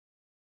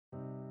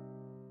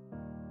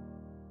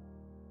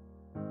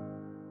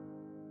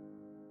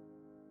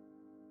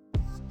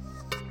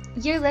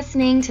You're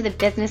listening to the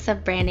Business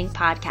of Branding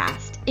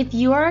podcast. If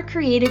you are a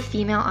creative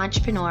female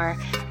entrepreneur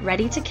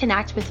ready to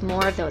connect with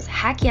more of those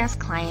heck yes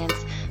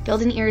clients,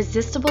 build an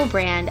irresistible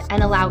brand,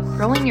 and allow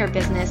growing your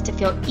business to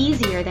feel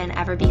easier than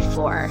ever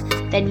before,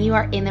 then you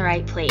are in the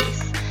right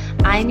place.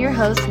 I'm your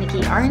host,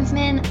 Nikki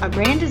Arnsman, a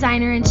brand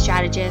designer and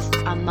strategist,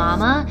 a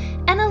mama,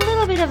 and a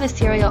little bit of a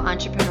serial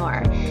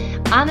entrepreneur.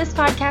 On this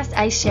podcast,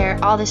 I share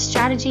all the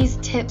strategies,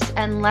 tips,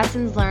 and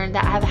lessons learned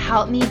that have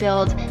helped me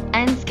build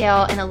and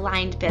scale an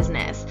aligned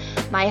business.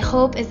 My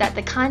hope is that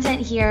the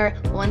content here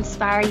will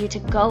inspire you to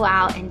go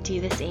out and do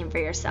the same for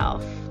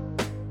yourself.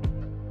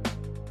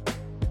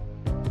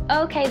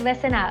 Okay,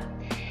 listen up.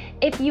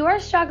 If you are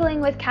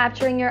struggling with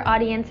capturing your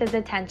audience's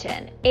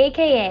attention,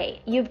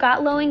 aka you've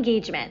got low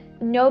engagement,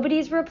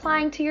 nobody's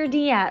replying to your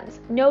DMs,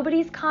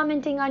 nobody's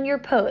commenting on your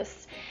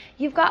posts,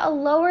 you've got a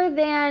lower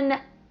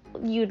than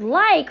you'd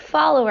like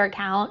follower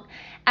count,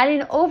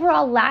 and an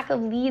overall lack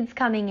of leads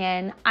coming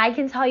in, I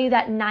can tell you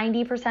that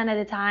 90% of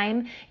the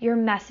time, your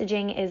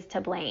messaging is to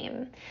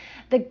blame.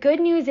 The good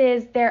news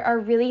is there are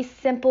really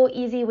simple,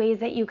 easy ways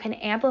that you can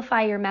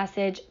amplify your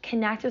message,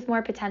 connect with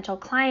more potential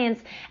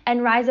clients,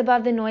 and rise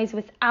above the noise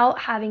without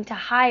having to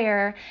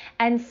hire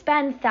and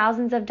spend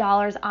thousands of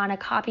dollars on a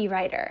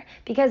copywriter.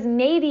 Because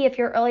maybe if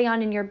you're early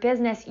on in your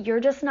business, you're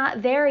just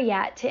not there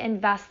yet to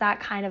invest that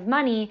kind of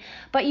money,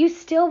 but you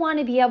still want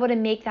to be able to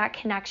make that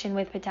connection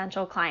with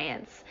potential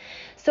clients.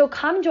 So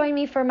come join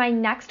me for my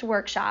next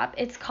workshop.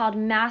 It's called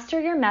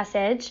Master Your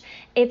Message.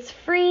 It's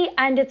free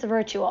and it's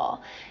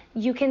virtual.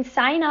 You can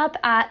sign up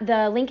at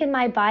the link in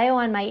my bio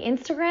on my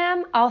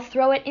Instagram. I'll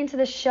throw it into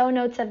the show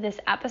notes of this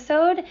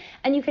episode.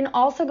 And you can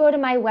also go to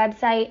my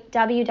website,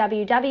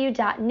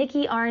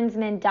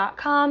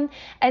 www.nikkiarnsman.com,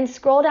 and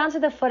scroll down to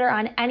the footer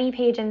on any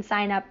page and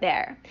sign up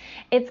there.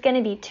 It's going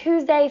to be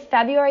Tuesday,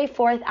 February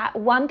 4th at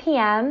 1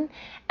 p.m.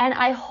 And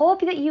I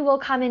hope that you will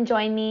come and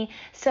join me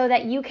so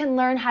that you can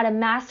learn how to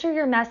master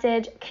your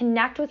message,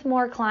 connect with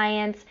more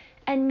clients,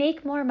 and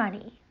make more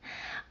money.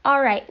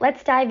 All right,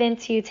 let's dive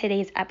into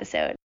today's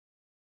episode.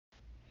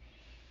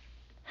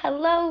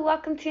 Hello,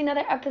 welcome to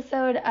another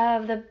episode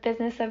of the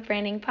Business of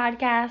Branding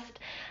podcast.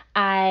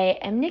 I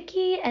am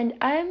Nikki, and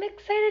I'm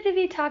excited to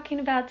be talking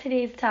about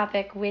today's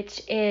topic,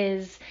 which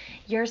is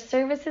your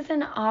services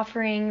and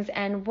offerings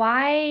and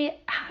why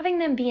having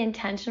them be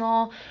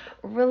intentional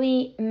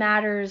really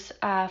matters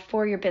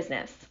for your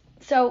business.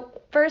 So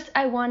first,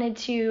 I wanted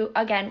to,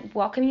 again,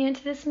 welcome you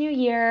into this new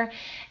year.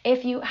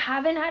 If you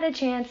haven't had a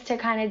chance to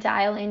kind of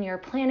dial in your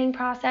planning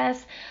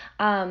process,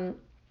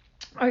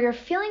 or you're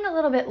feeling a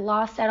little bit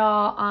lost at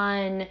all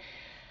on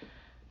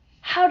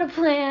how to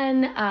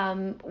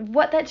plan,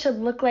 what that should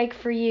look like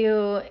for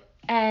you,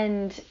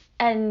 and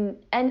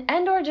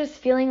or just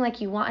feeling like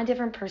you want a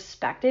different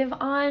perspective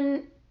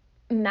on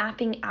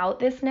mapping out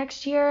this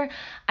next year,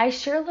 I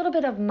share a little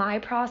bit of my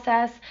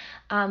process,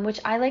 which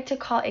I like to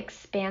call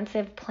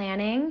expansive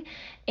planning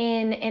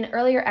in an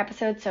earlier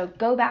episode. So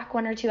go back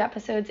 1 or 2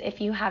 episodes if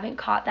you haven't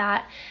caught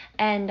that,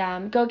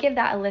 and go give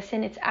that a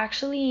listen. It's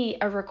actually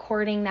a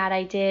recording that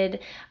I did,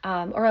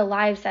 or a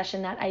live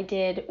session that I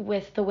did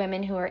with the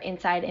women who are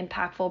inside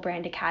Impactful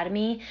Brand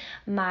Academy,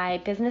 my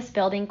business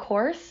building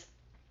course.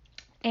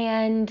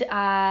 And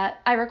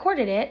I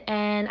recorded it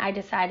and I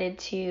decided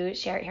to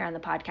share it here on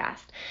the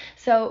podcast.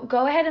 So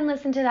go ahead and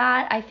listen to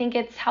that. I think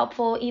it's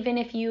helpful even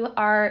if you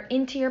are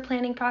into your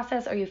planning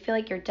process or you feel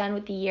like you're done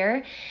with the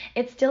year.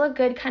 It's still a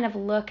good kind of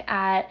look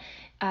at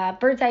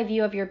bird's eye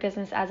view of your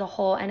business as a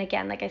whole. And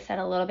again, like I said,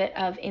 a little bit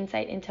of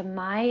insight into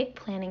my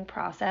planning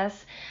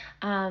process.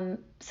 So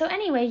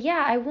anyway,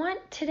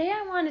 today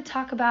I want to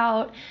talk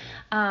about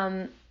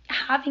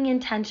having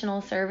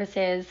intentional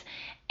services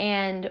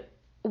and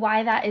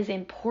why that is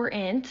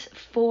important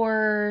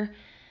for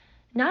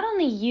not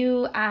only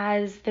you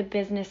as the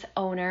business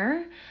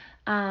owner,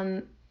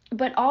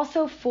 but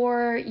also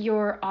for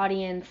your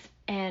audience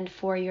and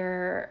for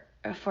your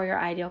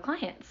ideal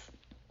clients.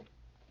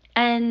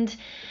 And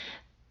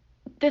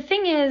the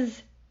thing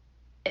is,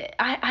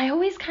 I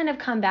always kind of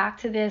come back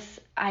to this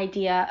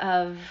idea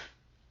of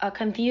a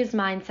confused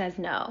mind says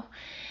no.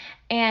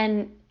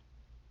 And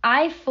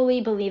I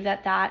fully believe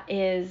that that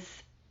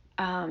is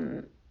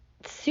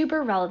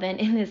super relevant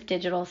in this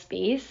digital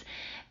space,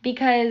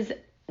 because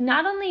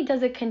not only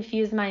does a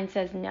confused mind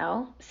say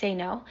no,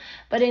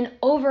 but an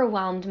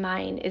overwhelmed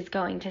mind is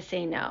going to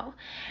say no.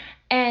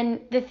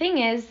 And the thing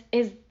is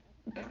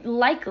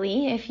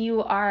likely if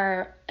you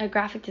are a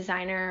graphic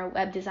designer,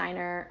 web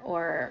designer,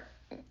 or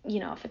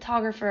a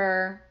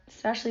photographer,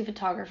 especially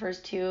photographers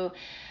too,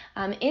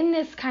 in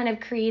this kind of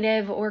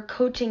creative or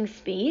coaching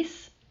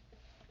space,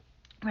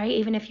 right?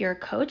 Even if you're a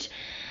coach,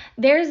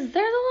 there's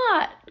a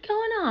lot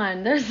going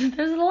on. There's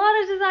a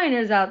lot of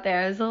designers out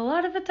there. There's a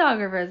lot of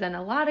photographers and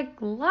a lot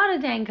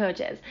of dang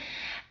coaches.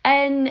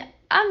 And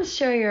I'm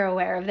sure you're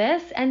aware of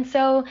this. And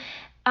so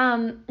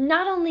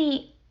not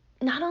only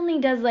not only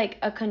does like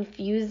a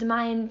confused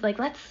mind, like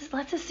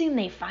let's assume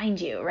they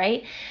find you,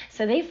 right?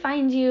 So they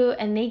find you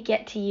and they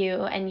get to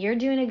you, and you're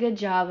doing a good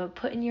job of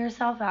putting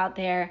yourself out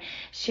there,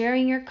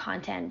 sharing your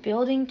content,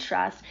 building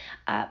trust,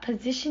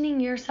 positioning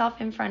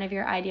yourself in front of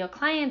your ideal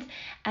clients,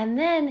 and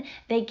then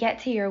they get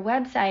to your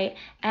website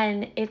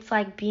and it's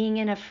like being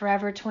in a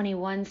Forever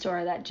 21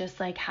 store that just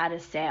like had a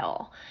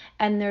sale,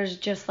 and there's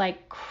just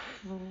like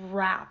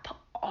crap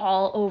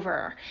all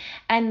over,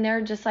 and they're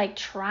just like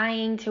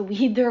trying to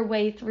weed their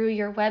way through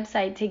your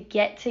website to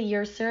get to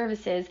your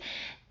services,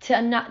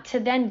 to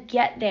then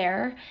get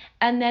there,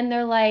 and then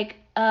they're like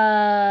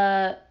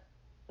I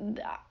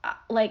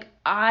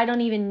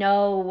don't even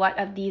know what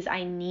of these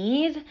I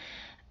need,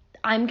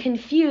 I'm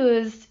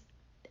confused,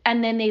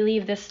 and then they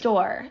leave the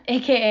store,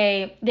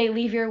 aka they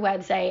leave your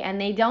website and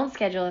they don't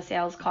schedule a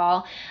sales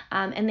call,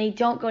 and they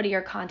don't go to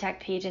your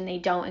contact page and they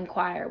don't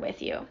inquire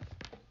with you.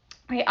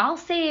 Right, I'll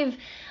save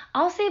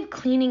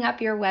cleaning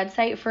up your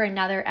website for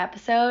another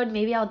episode.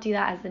 Maybe I'll do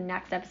that as the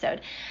next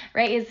episode,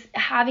 right? Is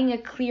having a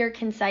clear,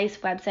 concise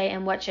website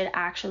and what should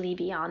actually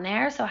be on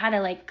there. So how to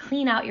like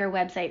clean out your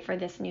website for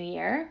this new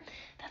year.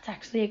 That's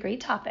actually a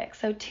great topic.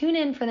 So tune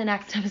in for the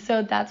next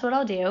episode. That's what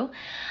I'll do.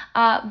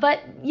 But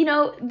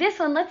this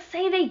one, let's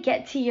say they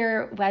get to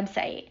your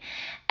website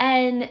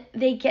and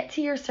they get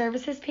to your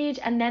services page,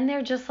 and then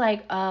they're just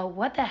like,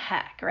 what the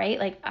heck, right?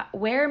 Like,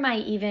 where am I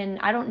even?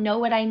 I don't know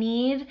what I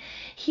need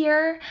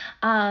here.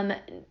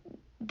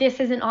 This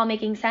isn't all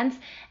making sense.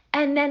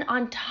 And then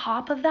on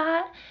top of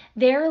that,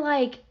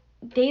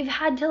 they've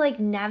had to like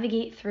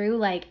navigate through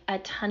like a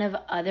ton of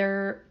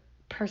other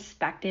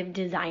perspective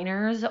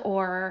designers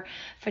or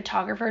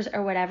photographers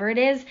or whatever it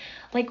is.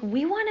 Like,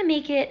 we want to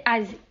make it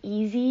as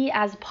easy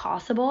as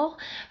possible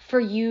for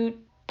you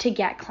to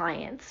get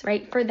clients,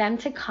 right? For them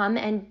to come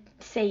and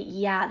say,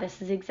 yeah,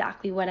 this is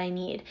exactly what I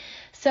need.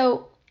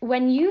 So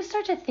when you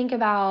start to think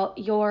about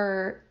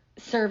your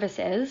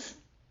services,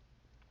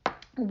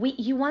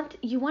 you want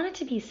it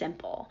to be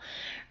simple,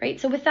 right?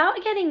 So without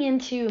getting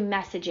into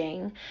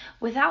messaging,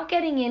 without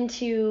getting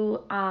into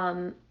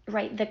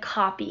the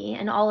copy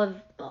and all of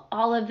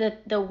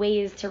the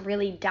ways to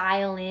really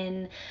dial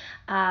in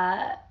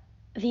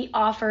the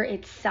offer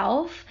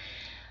itself,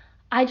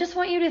 I just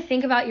want you to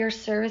think about your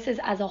services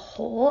as a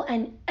whole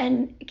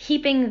and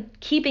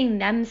keeping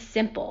them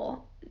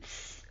simple.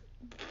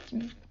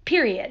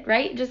 Period,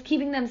 right? Just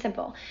keeping them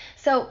simple.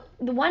 So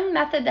the one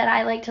method that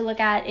I like to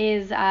look at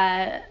is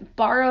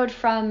borrowed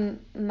from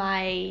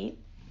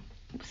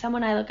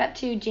someone I look up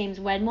to, James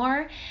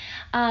Wedmore,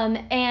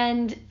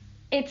 and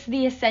it's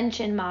the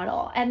ascension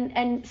model.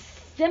 And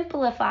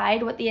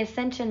simplified, what the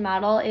ascension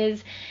model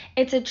is,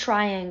 it's a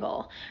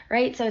triangle,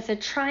 right? So it's a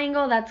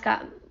triangle that's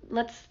got,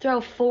 let's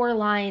throw 4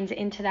 lines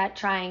into that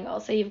triangle.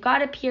 So you've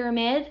got a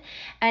pyramid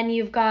and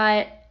you've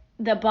got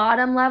the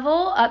bottom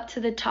level up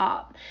to the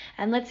top.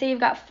 And let's say you've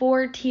got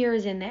 4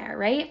 tiers in there,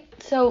 right?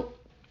 So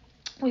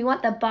we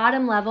want the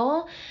bottom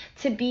level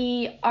to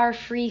be our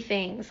free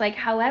things, like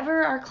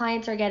however our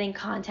clients are getting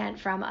content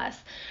from us,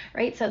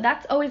 right? So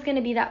that's always going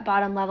to be that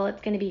bottom level.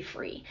 It's going to be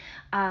free.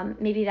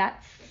 Maybe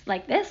that's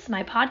like this,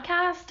 my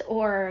podcast,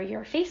 or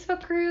your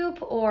Facebook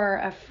group, or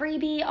a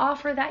freebie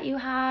offer that you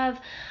have,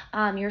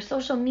 your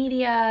social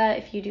media,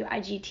 if you do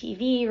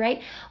IGTV,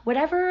 right?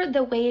 Whatever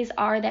the ways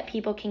are that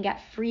people can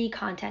get free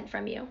content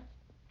from you.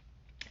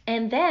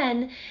 And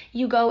then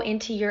you go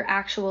into your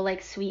actual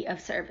like suite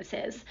of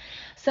services.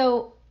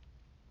 So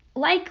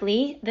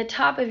likely the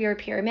top of your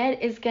pyramid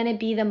is going to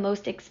be the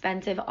most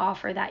expensive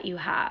offer that you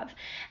have.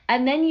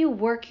 And then you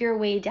work your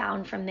way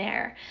down from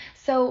there.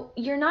 So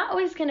you're not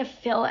always going to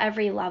fill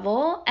every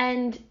level,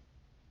 and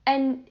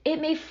it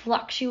may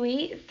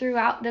fluctuate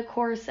throughout the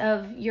course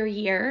of your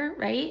year,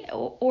 right?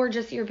 Or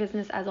just your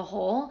business as a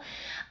whole.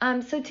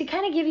 So to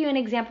kind of give you an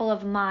example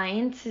of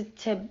mine,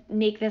 to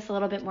make this a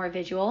little bit more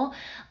visual,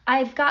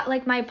 I've got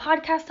like my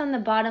podcast on the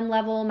bottom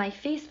level, my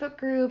Facebook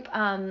group,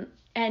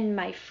 and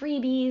my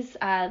freebies,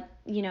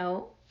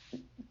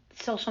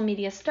 social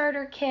media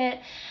starter kit,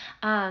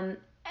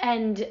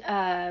 and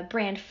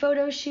brand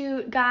photo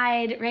shoot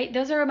guide, right?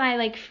 Those are my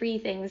like free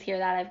things here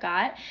that I've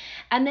got.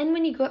 And then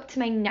when you go up to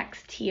my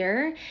next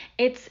tier,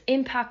 it's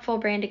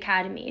Impactful Brand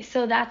Academy.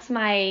 So that's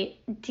my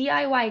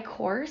DIY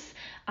course,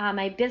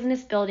 my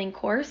business building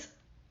course,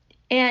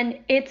 and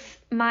it's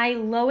my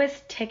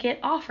lowest ticket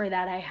offer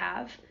that I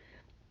have.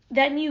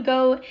 Then you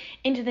go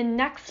into the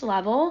next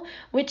level,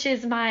 which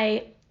is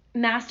my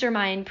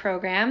mastermind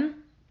program,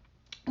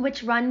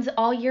 which runs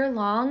all year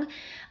long.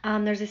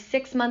 There's a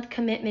 6-month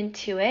commitment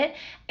to it,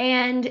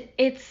 and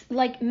it's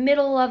like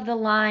middle of the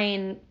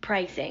line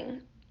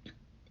pricing.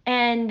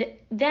 And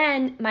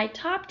then my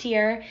top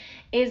tier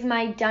is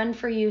my done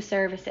for you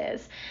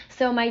services.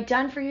 So my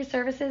done for you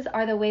services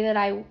are the way that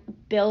I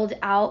build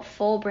out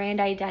full brand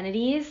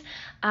identities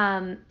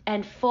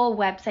and full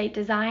website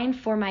design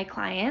for my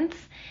clients.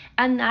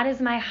 And that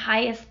is my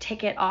highest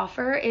ticket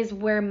offer, is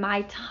where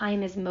my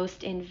time is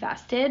most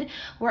invested,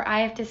 where I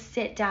have to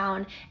sit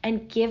down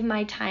and give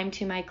my time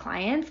to my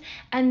clients.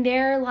 And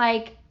they're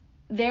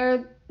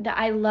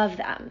I love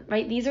them,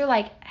 right? These are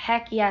like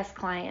heck yes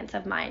clients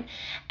of mine.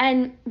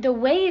 And the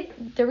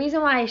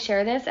reason why I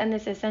share this and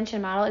this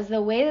ascension model is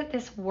the way that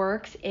this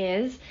works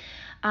is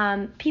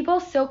people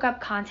soak up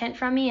content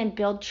from me and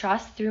build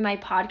trust through my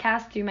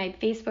podcast, through my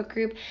Facebook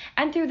group,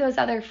 and through those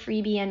other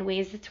freebie and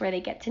ways. It's where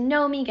they get to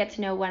know me, get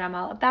to know what I'm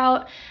all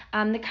about,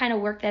 the kind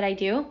of work that I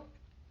do.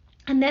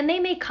 And then they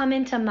may come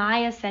into my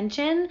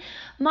ascension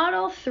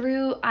model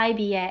through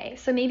IBA.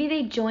 So maybe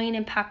they join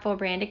Impactful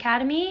Brand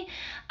Academy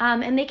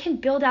and they can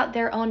build out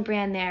their own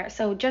brand there.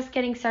 So just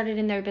getting started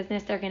in their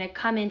business, they're going to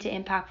come into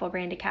Impactful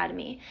Brand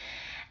Academy.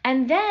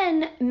 And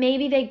then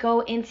maybe they go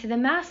into the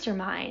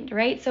mastermind,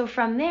 right? So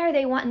from there,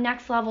 they want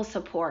next level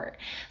support.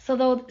 So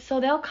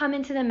they'll come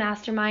into the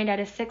mastermind at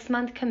a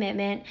 6-month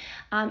commitment,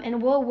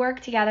 and we'll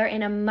work together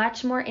in a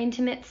much more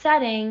intimate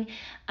setting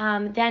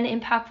than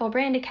Impactful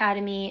Brand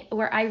Academy,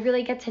 where I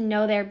really get to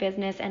know their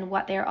business and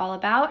what they're all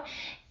about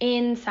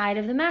inside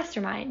of the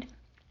mastermind.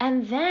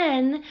 And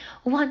then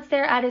once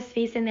they're at a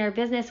space in their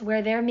business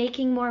where they're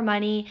making more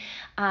money,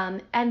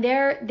 and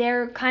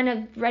they're kind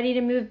of ready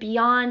to move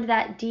beyond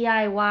that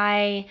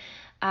DIY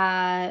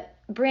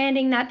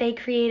branding that they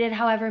created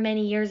however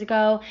many years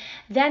ago,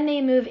 then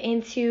they move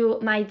into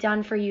my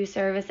Done For You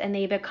service and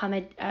they become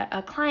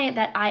a client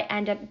that I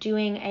end up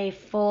doing a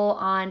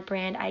full-on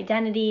brand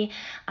identity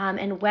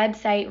and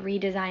website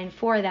redesign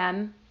for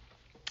them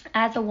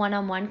as a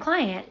one-on-one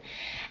client.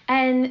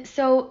 And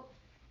so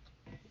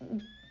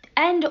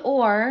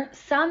or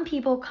some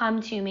people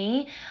come to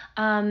me,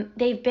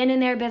 they've been in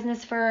their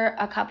business for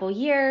a couple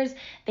years,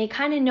 they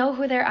kind of know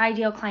who their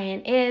ideal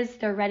client is,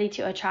 they're ready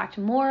to attract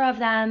more of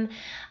them,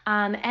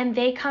 and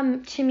they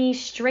come to me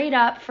straight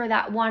up for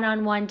that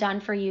one-on-one Done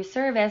For You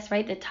service,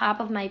 right, the top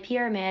of my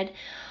pyramid,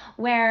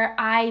 where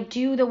I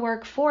do the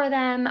work for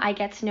them, I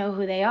get to know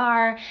who they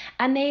are,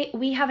 and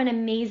we have an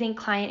amazing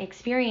client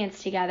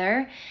experience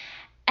together.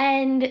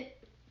 And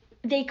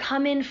they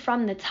come in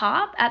from the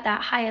top at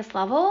that highest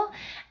level,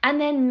 and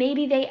then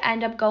maybe they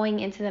end up going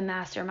into the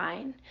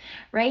mastermind,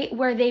 right?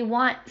 Where they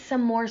want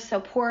some more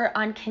support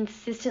on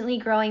consistently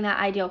growing that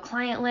ideal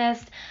client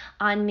list,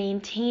 on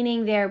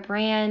maintaining their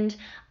brand,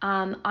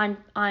 on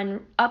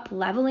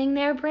up-leveling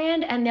their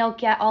brand, and they'll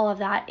get all of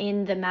that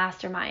in the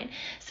mastermind.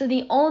 So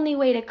the only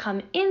way to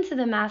come into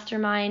the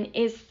mastermind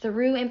is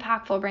through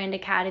Impactful Brand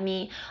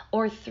Academy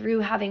or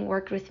through having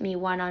worked with me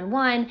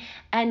one-on-one.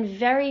 And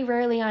very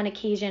rarely on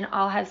occasion,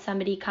 I'll have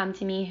somebody come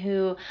to me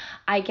who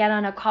I get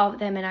on a call with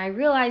them and I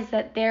realize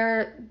that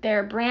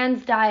their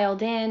brand's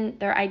dialed in,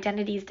 their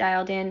identity's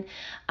dialed in,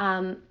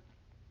 and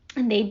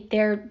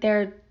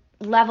they're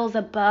levels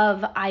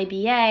above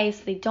IBA,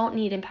 so they don't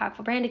need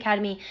Impactful Brand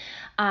Academy,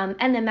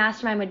 and the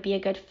mastermind would be a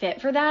good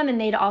fit for them, and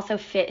they'd also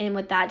fit in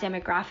with that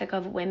demographic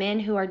of women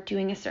who are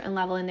doing a certain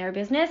level in their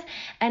business,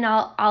 and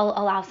I'll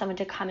allow someone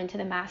to come into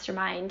the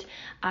mastermind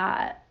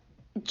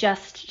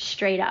just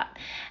straight up.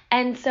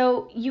 And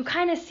so you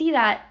kind of see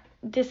that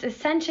this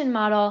ascension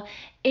model,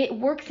 it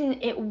works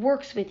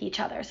with each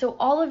other. So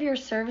all of your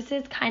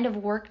services kind of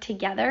work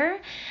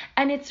together,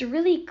 and it's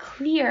really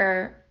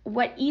clear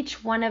what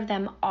each one of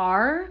them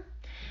are,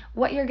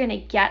 what you're going to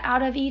get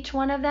out of each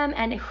one of them,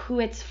 and who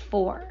it's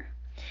for.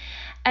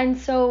 And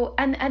so,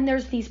 and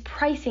there's these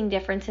pricing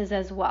differences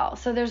as well.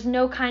 So there's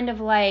no kind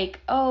of like,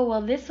 oh,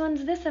 well, this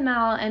one's this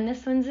amount and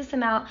this one's this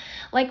amount.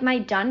 Like my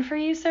Done For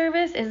You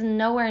service is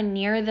nowhere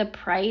near the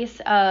price,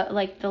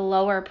 like the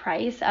lower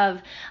price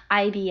of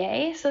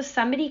IBA. So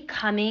somebody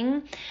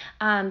coming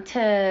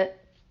to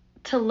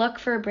look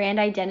for brand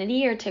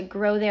identity or to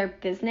grow their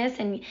business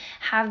and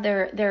have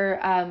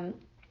their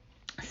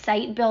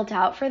site built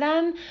out for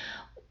them,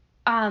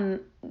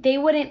 they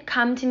wouldn't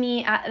come to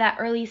me at that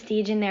early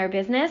stage in their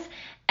business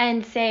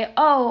and say,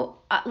 oh,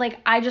 like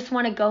I just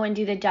want to go and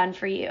do the Done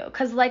For You,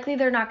 because likely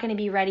they're not going to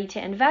be ready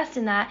to invest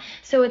in that.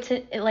 So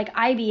like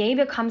IBA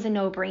becomes a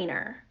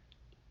no-brainer.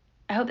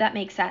 I hope that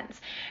makes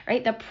sense,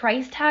 right? The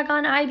price tag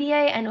on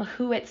IBA and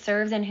who it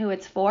serves and who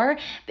it's for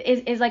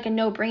is like a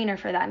no-brainer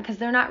for them, because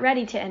they're not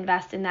ready to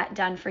invest in that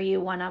Done For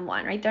You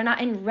one-on-one, right? They're not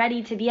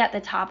ready to be at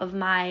the top of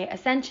my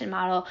ascension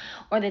model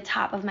or the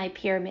top of my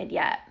pyramid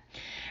yet,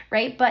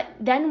 right? But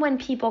then when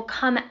people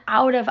come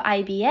out of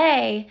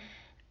IBA,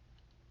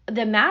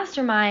 the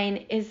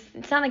mastermind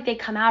it's not like they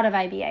come out of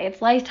IBA,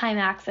 it's lifetime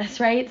access,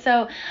 right?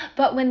 So,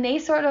 but when they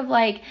sort of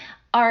like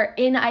are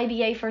in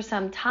IBA for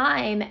some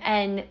time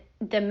and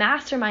the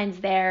mastermind's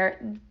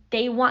there,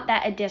 they want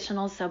that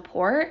additional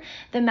support,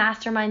 the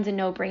mastermind's a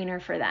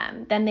no-brainer for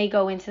them. Then they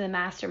go into the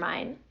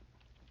mastermind.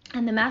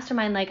 And the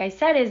mastermind, like I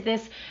said, is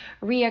this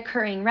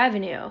reoccurring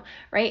revenue,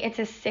 right? It's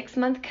a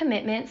 6-month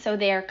commitment, so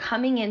they are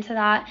coming into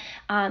that,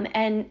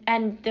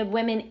 and the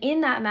women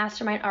in that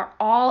mastermind are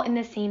all in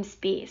the same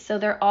space, so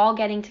they're all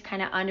getting to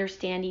kind of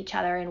understand each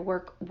other and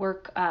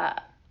work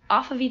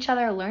off of each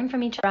other, learn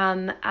from each other,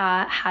 from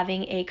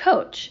having a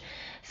coach,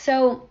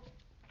 so,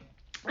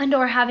 and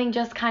or having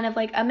just kind of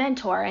like a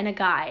mentor and a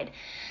guide.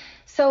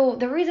 So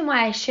the reason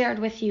why I shared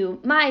with you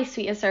my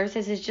suite of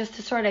services is just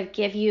to sort of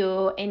give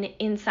you an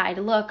inside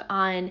look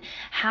on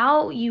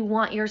how you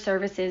want your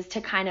services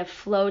to kind of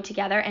flow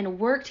together and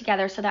work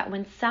together, so that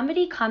when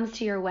somebody comes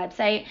to your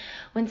website,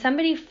 when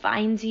somebody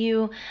finds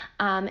you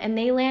and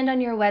they land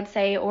on your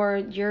website or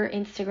your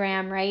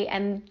Instagram, right,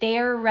 and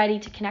they're ready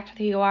to connect with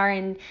who you are,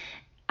 and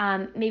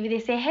maybe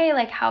they say, hey,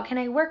 like, how can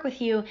I work with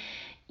you?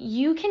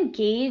 You can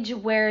gauge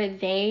where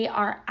they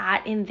are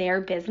at in their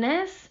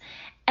business,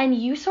 and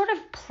you sort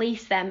of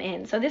place them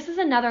in. So this is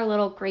another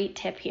little great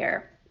tip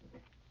here.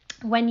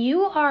 When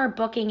you are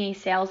booking a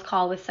sales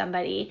call with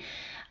somebody,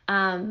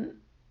 and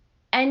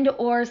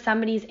or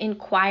somebody's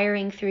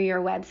inquiring through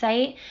your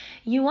website,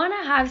 you want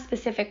to have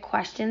specific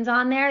questions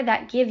on there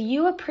that give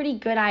you a pretty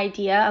good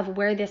idea of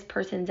where this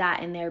person's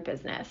at in their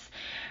business,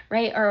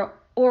 right? Or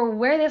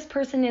where this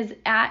person is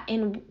at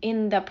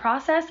in the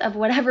process of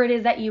whatever it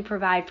is that you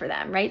provide for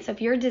them, right? So if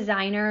you're a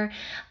designer,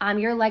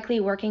 you're likely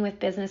working with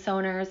business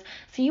owners.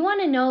 So you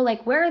want to know,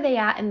 like, where are they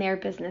at in their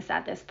business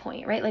at this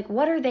point, right? Like,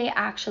 what are they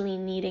actually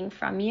needing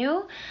from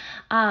you?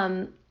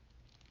 And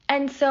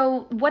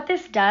so what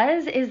this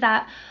does is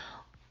that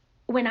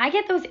when I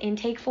get those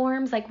intake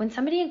forms, like when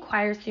somebody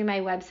inquires through my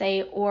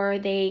website or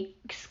they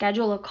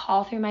schedule a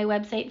call through my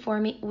website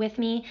with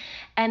me,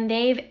 and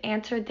they've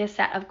answered this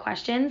set of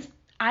questions,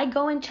 I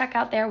go and check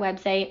out their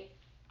website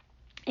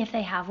if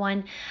they have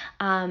one.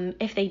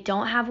 If they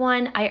don't have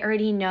one, I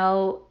already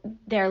know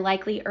they're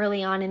likely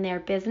early on in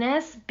their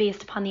business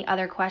based upon the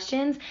other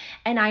questions,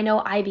 and I know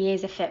IBA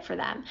is a fit for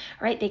them,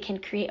 right? They can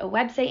create a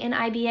website in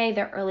IBA.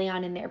 They're early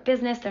on in their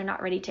business. They're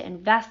not ready to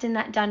invest in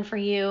that done for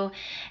you,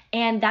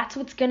 and that's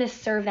what's going to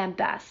serve them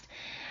best.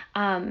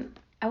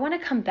 I want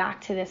to come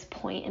back to this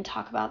point and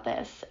talk about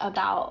this,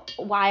 about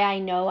why I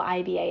know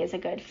IBA is a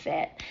good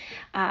fit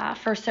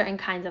for certain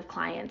kinds of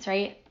clients,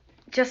 right?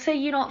 Just so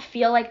you don't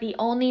feel like the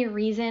only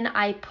reason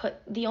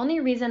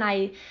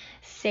I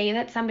say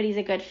that somebody's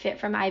a good fit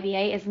from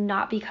IBA is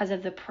not because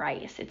of the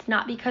price. It's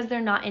not because they're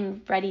not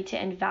ready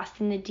to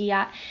invest in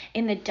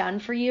the done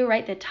for you,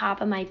 right? The top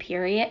of my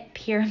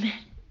pyramid.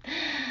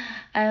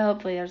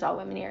 Hopefully there's all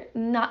women here.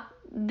 Not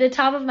the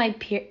top of my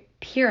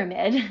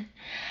pyramid.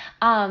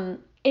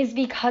 Is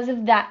because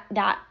of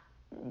that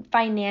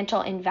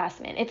financial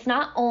investment. It's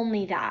not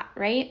only that,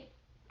 right?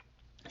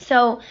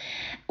 So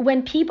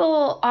when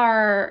people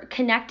are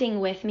connecting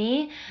with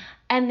me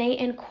and they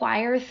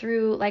inquire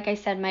through, like I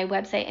said, my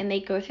website, and they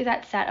go through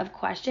that set of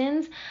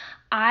questions,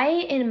 I,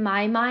 in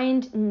my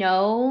mind,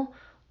 know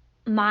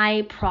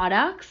my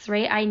products,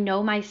 right? I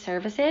know my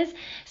services.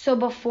 So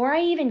before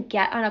I even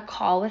get on a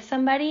call with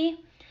somebody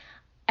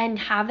and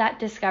have that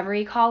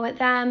discovery call with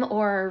them,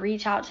 or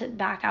reach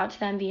back out to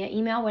them via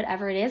email,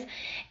 whatever it is,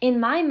 in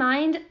my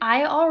mind,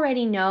 I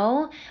already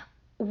know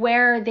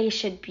where they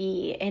should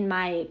be in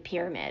my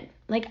pyramid.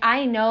 Like,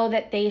 I know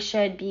that they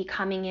should be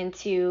coming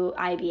into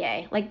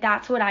IBA. Like,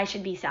 that's what I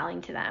should be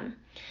selling to them.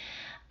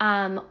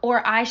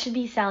 Or I should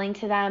be selling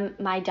to them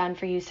my done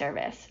for you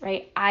service,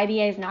 right?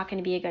 IBA is not going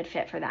to be a good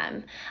fit for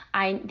them.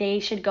 They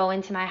should go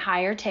into my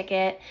higher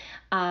ticket.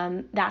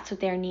 That's what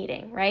they're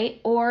needing,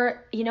 right?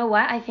 Or, you know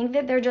what? I think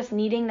that they're just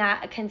needing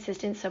that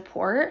consistent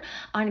support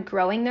on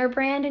growing their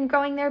brand and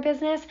growing their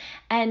business.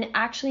 And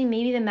actually,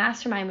 maybe the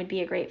mastermind would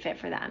be a great fit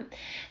for them.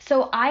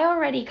 So I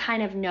already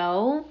kind of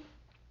know,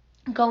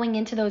 going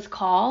into those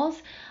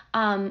calls,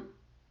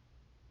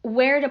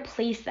 where to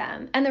place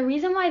them. And the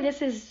reason why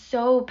this is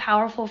so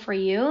powerful for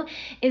you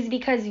is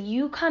because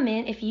you come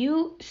in, if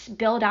you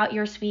build out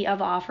your suite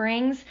of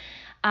offerings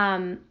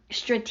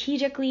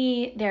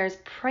strategically, there's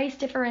price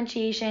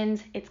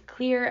differentiations, it's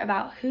clear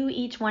about who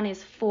each one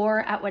is for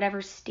at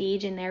whatever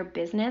stage in their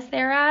business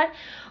they're at,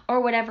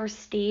 or whatever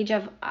stage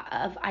of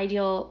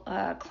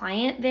ideal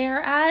client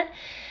they're at,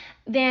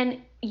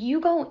 then you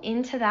go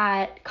into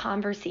that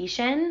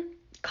conversation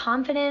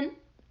confident,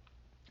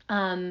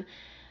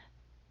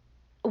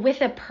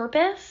 with a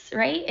purpose,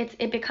 right?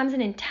 It becomes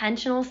an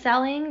intentional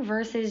selling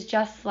versus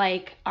just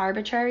like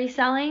arbitrary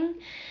selling.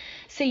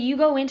 So you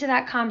go into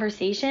that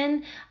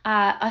conversation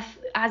as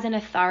an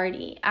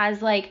authority,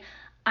 as like,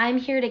 I'm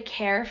here to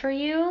care for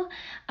you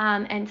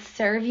and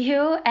serve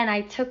you, and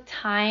I took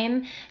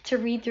time to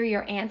read through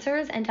your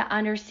answers and to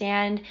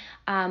understand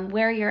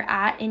where you're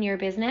at in your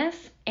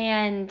business,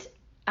 and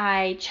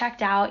I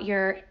checked out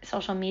your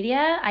social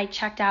media. I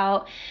checked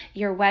out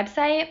your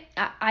website.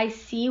 I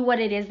see what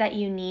it is that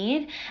you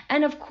need.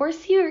 And of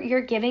course,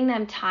 you're giving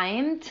them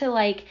time to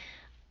like,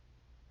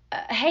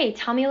 hey,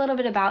 tell me a little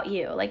bit about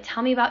you. Like,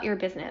 tell me about your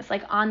business,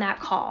 like on that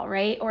call,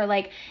 right? Or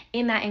like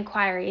in that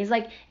inquiry, is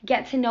like,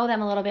 get to know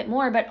them a little bit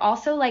more, but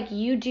also like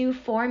you do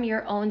form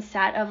your own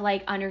set of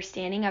like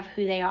understanding of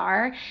who they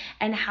are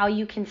and how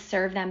you can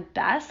serve them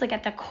best. Like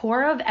at the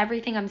core of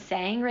everything I'm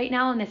saying right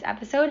now in this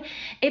episode,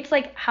 it's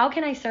like, how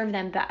can I serve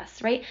them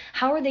best, right?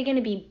 How are they going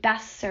to be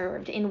best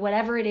served in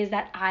whatever it is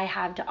that I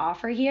have to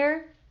offer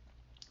here,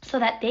 so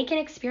that they can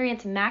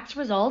experience max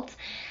results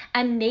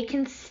and they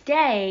can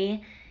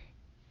stay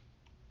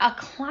a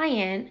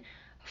client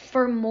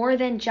for more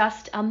than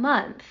just a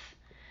month.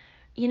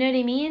 You know what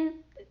I mean?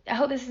 I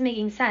hope this is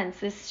making sense.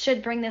 This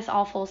should bring this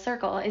all full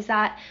circle, is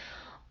that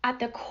at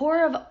the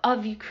core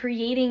of you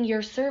creating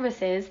your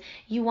services,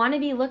 you want to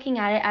be looking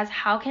at it as,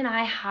 how can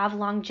I have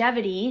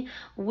longevity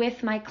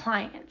with my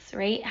clients,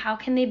 right? How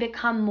can they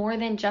become more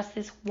than just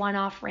this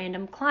one-off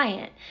random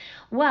client?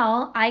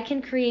 Well, I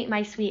can create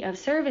my suite of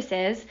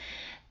services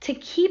to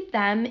keep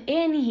them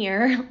in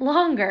here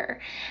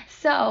longer.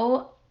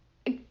 So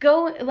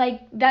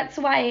that's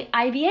why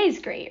IBA is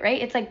great,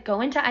 right? It's like,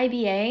 go into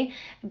IBA,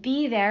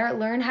 be there,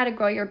 learn how to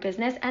grow your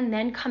business, and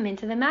then come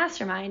into the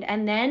mastermind,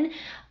 and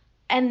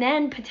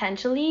then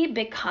potentially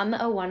become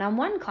a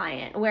one-on-one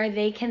client where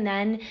they can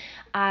then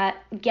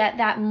get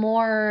that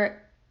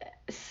more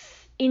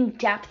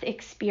in-depth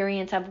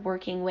experience of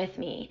working with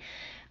me.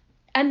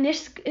 And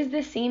this is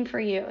the same for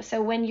you.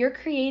 So when you're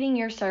creating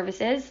your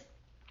services,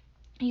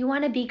 you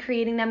want to be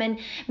creating them, and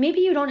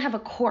maybe you don't have a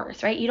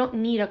course, right? You don't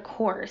need a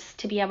course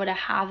to be able to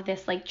have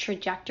this like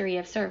trajectory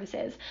of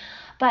services.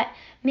 But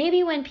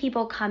maybe when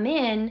people come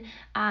in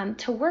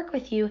to work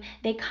with you,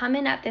 they come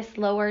in at this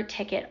lower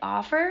ticket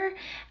offer,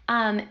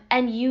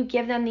 and you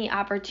give them the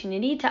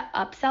opportunity to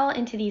upsell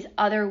into these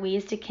other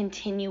ways to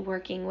continue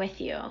working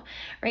with you,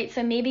 right?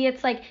 So maybe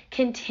it's like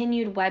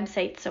continued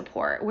website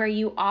support, where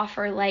you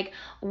offer like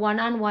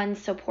one-on-one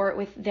support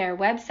with their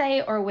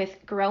website or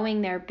with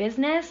growing their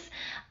business,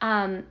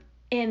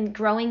 in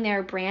growing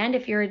their brand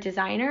if you're a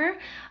designer,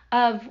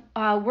 of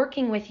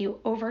working with you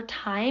over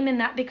time.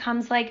 And that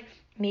becomes like,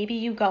 maybe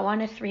you go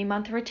on a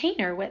 3-month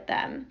retainer with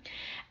them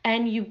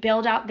and you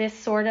build out this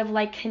sort of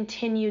like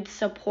continued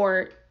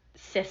support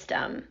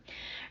system,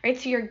 right?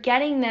 So you're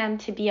getting them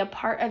to be a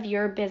part of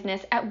your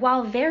business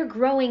while they're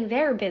growing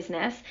their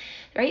business,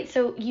 right?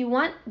 So you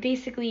want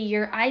basically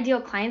your ideal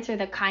clients are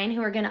the kind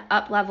who are going to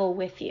up level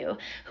with you,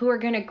 who are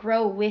going to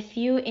grow with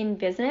you in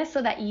business,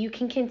 so that you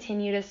can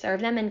continue to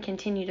serve them and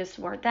continue to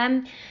support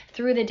them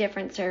through the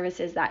different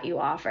services that you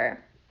offer.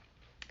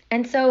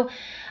 And so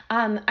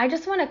I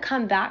just want to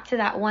come back to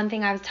that one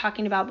thing I was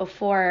talking about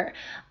before,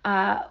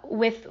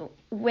 with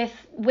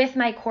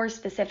my course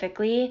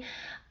specifically.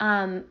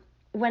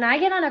 When I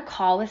get on a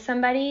call with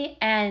somebody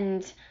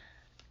and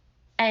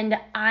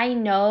I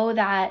know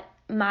that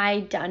my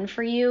done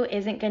for you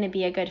isn't going to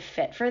be a good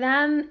fit for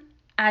them,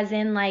 as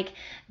in like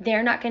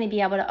they're not going to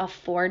be able to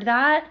afford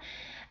that,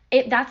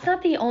 that's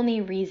not the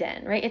only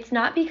reason, right? It's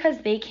not because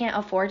they can't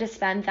afford to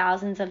spend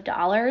thousands of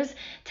dollars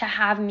to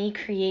have me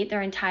create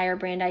their entire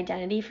brand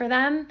identity for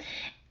them.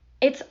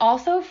 It's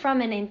also from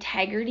an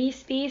integrity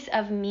space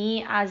of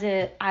me as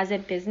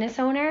a business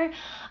owner,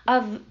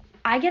 of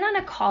I get on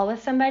a call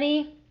with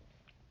somebody,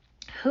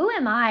 who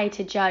am I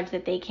to judge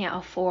that they can't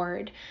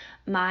afford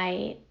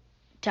my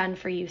done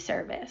for you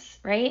service,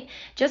 right?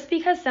 Just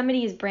because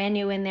somebody is brand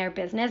new in their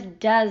business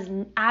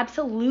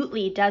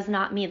absolutely does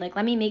not mean, like,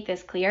 let me make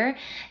this clear,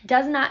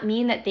 does not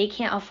mean that they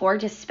can't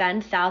afford to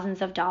spend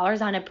thousands of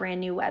dollars on a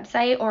brand new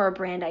website or a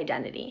brand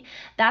identity.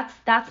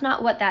 That's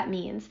not what that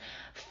means.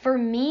 For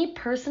me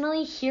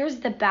personally, here's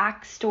the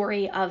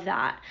backstory of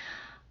that.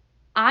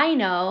 I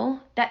know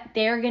that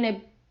their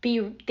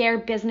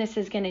business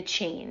is going to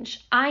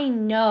change. I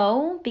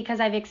know,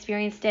 because I've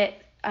experienced it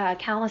a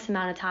countless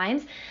amount of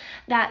times,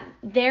 that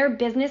their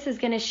business is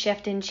going to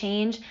shift and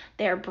change.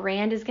 Their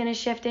brand is going to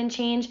shift and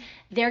change.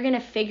 They're going to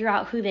figure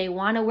out who they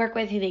want to work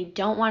with, who they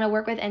don't want to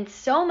work with. And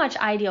so much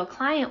ideal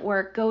client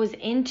work goes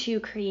into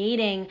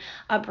creating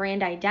a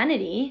brand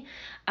identity,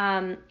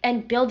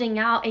 and building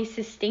out a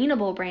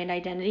sustainable brand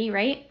identity,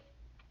 right?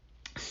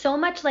 So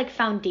much like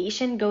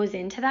foundation goes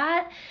into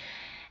that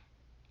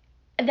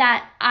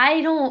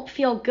I don't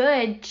feel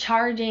good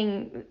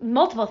charging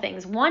multiple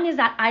things. One is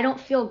that I don't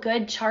feel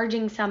good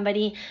charging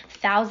somebody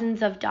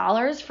thousands of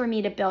dollars for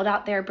me to build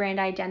out their brand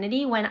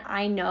identity, when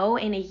I know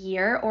in a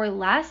year or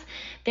less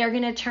they're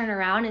going to turn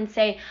around and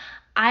say,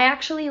 I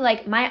actually,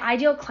 like, my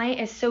ideal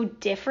client is so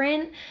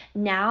different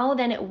now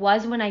than it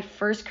was when I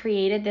first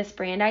created this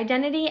brand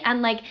identity.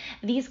 And like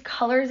these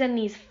colors and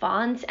these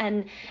fonts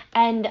and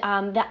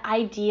the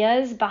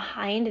ideas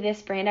behind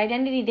this brand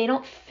identity, they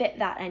don't fit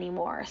that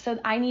anymore. So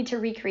I need to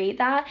recreate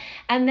that.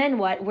 And then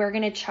what? We're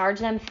going to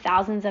charge them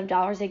thousands of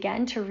dollars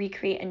again to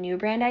recreate a new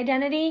brand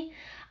identity.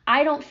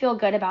 I don't feel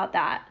good about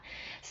that.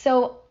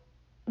 So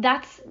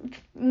that's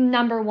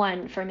number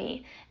one for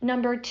me.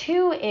 Number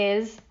two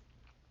is,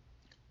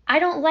 I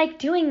don't like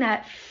doing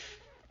that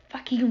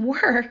fucking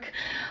work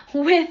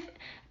with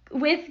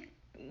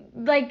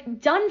like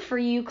done for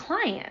you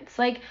clients.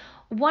 Like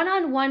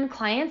one-on-one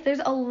clients, there's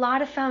a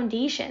lot of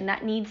foundation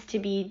that needs to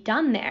be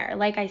done there.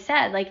 Like I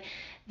said, like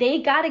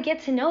they got to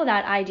get to know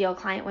that ideal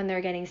client when they're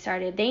getting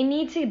started. They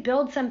need to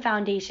build some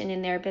foundation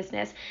in their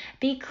business.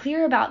 Be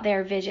clear about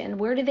their vision.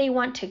 Where do they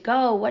want to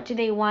go? What do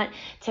they want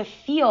to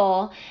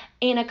feel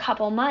in a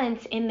couple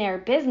months in their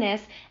business?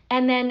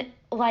 And then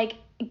like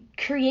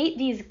create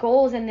these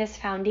goals and this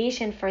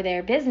foundation for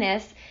their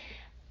business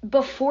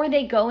before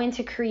they go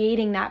into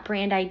creating that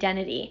brand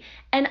identity.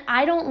 And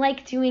I don't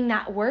like doing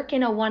that work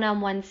in a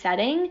one-on-one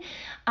setting,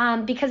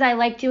 because I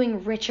like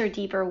doing richer,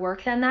 deeper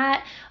work than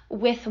that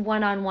with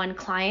one-on-one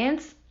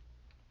clients.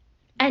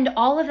 And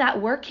all of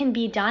that work can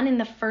be done in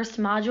the first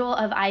module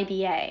of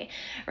IBA,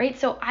 right?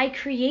 So I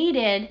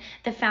created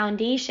the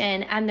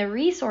foundation and the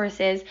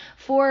resources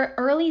for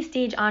early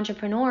stage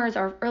entrepreneurs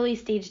or early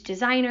stage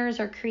designers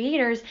or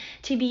creators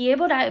to be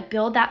able to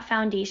build that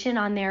foundation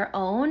on their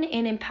own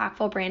in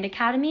Impactful Brand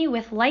Academy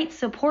with light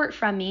support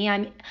from me.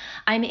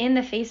 I'm in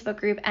the Facebook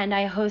group, and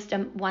I host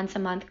a once a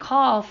month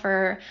call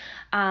for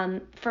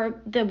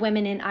the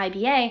women in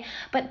IBA,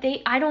 but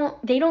they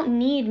don't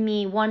need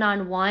me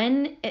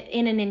one-on-one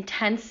in an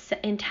intensive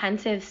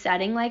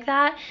setting like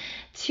that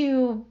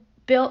to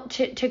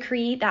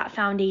create that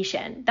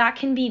foundation. That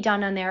can be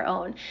done on their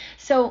own.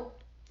 So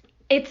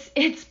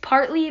it's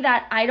partly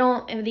that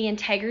the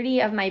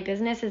integrity of my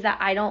business is that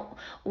I don't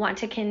want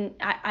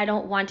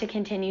to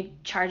continue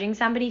charging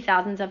somebody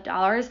thousands of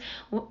dollars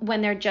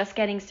when they're just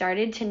getting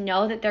started, to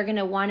know that they're going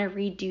to want to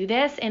redo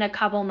this in a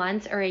couple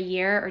months or a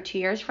year or 2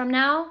 years from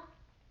now.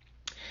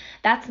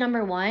 That's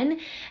number one.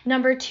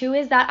 Number two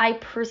is that I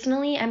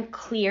personally am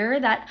clear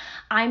that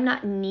I'm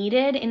not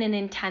needed in an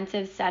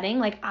intensive setting.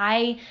 Like,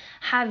 I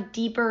have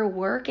deeper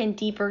work and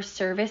deeper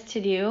service to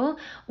do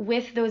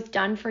with those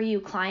done for you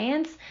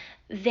clients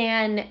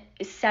than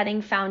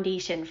setting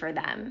foundation for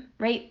them,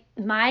 right?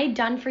 My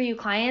done for you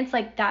clients,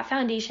 like, that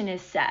foundation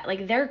is set.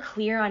 Like, they're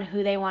clear on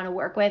who they want to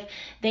work with.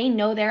 They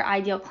know their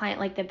ideal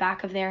client like the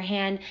back of their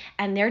hand,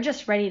 and they're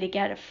just ready to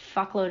get a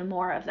fuckload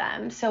more of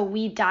them. So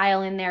we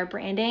dial in their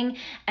branding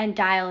and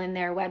dial in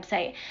their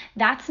website.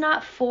 That's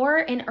not for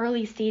an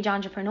early stage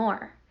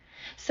entrepreneur.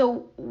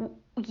 So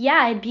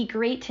yeah, it'd be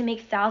great to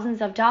make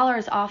thousands of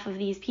dollars off of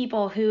these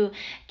people who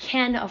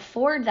can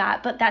afford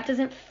that, but that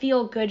doesn't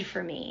feel good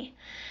for me.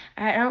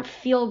 I don't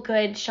feel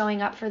good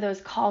showing up for those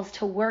calls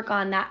to work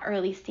on that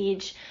early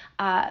stage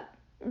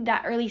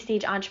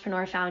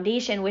entrepreneur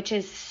foundation, which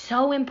is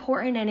so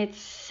important, and it's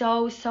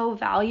so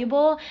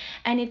valuable,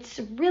 and it's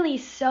really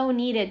so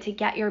needed to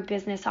get your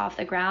business off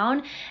the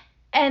ground.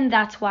 And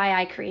that's why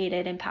I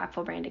created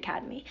Impactful Brand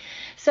Academy.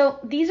 So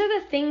these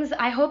are the things.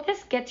 I hope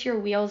this gets your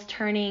wheels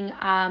turning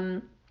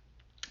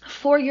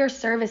for your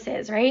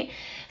services, right?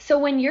 So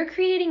when you're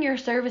creating your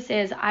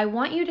services, I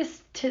want you to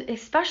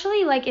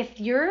especially, like, if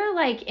you're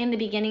like in the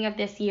beginning of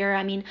this year,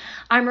 I mean,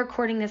 I'm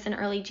recording this in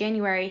early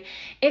January.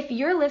 If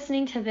you're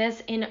listening to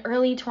this in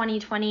early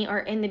 2020, or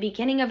in the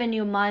beginning of a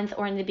new month,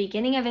 or in the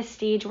beginning of a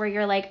stage where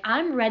you're like,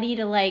 I'm ready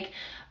to like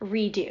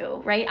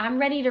redo, right? I'm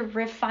ready to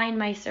refine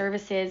my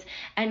services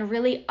and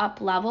really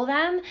up level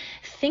them.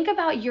 Think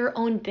about your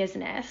own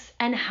business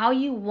and how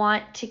you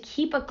want to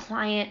keep a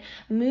client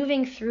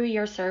moving through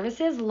your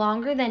services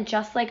longer than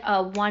just like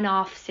a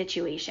one-off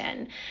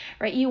situation,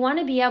 right? You want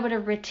to be able to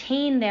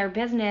retain their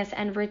business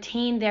and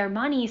retain their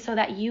money so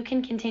that you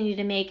can continue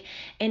to make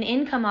an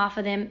income off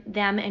of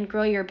them and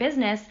grow your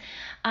business,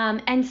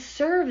 and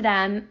serve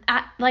them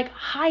at like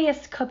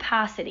highest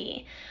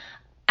capacity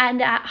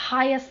and at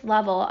highest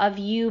level of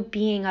you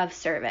being of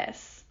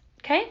service.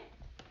 Okay?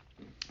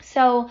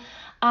 So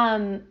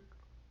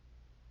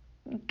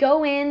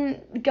go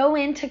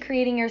into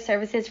creating your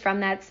services from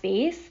that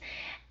space.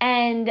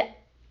 And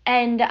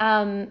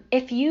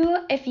if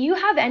you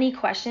have any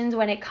questions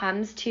when it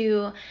comes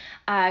to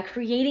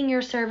creating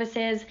your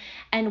services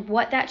and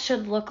what that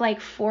should look like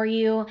for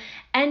you,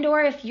 and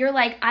or if you're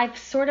like, I've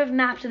sort of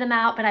mapped them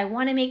out, but I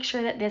want to make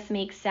sure that this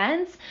makes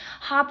sense,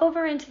 hop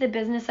over into the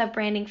Business of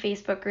Branding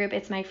Facebook group.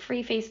 It's my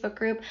free Facebook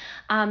group.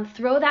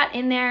 Throw that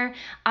in there.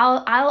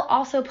 I'll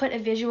also put a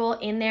visual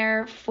in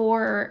there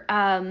for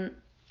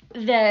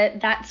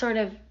that sort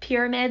of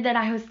pyramid that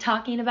I was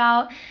talking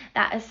about,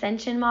 that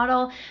ascension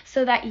model,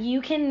 so that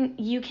you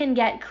can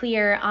get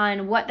clear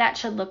on what that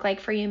should look like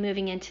for you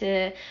moving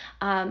into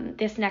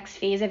this next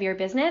phase of your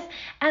business.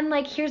 And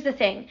like, here's the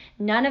thing,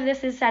 none of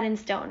this is set in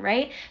stone,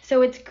 right?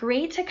 So it's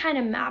great to kind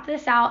of map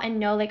this out and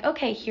know, like,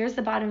 okay, here's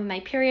the bottom of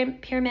my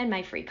pyramid,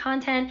 my free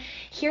content.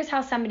 Here's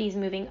how somebody's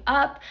moving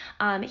up.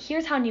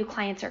 Here's how new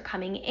clients are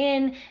coming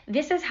in.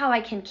 This is how I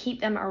can keep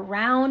them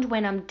around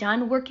when I'm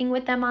done working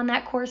with them on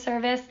that core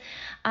service.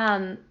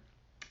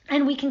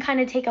 And we can kind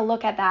of take a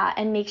look at that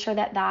and make sure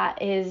that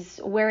that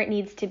is where it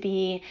needs to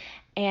be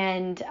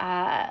and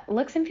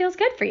looks and feels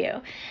good for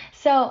you.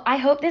 So I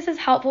hope this is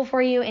helpful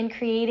for you in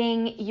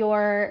creating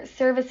your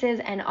services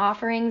and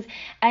offerings,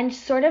 and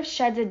sort of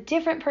sheds a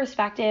different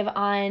perspective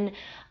on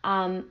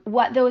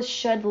what those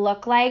should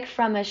look like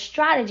from a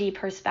strategy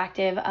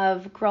perspective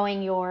of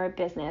growing your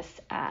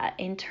business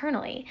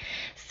internally.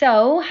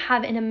 So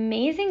have an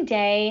amazing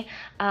day.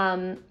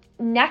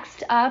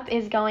 Next up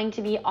is going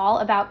to be all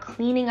about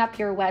cleaning up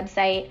your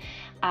website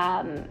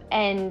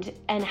and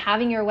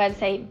having your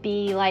website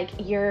be like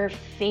your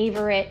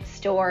favorite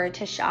store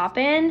to shop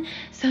in,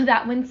 so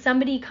that when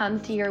somebody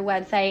comes to your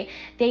website,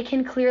 they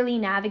can clearly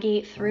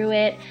navigate through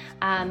it,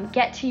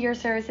 get to your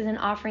services and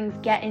offerings,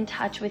 get in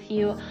touch with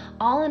you,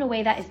 all in a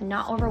way that is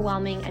not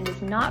overwhelming and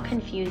is not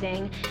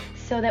confusing,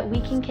 so that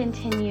we can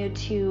continue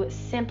to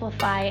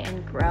simplify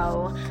and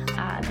grow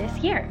this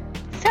year.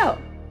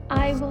 So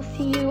I will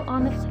see you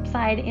on the flip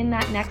side in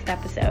that next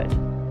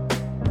episode.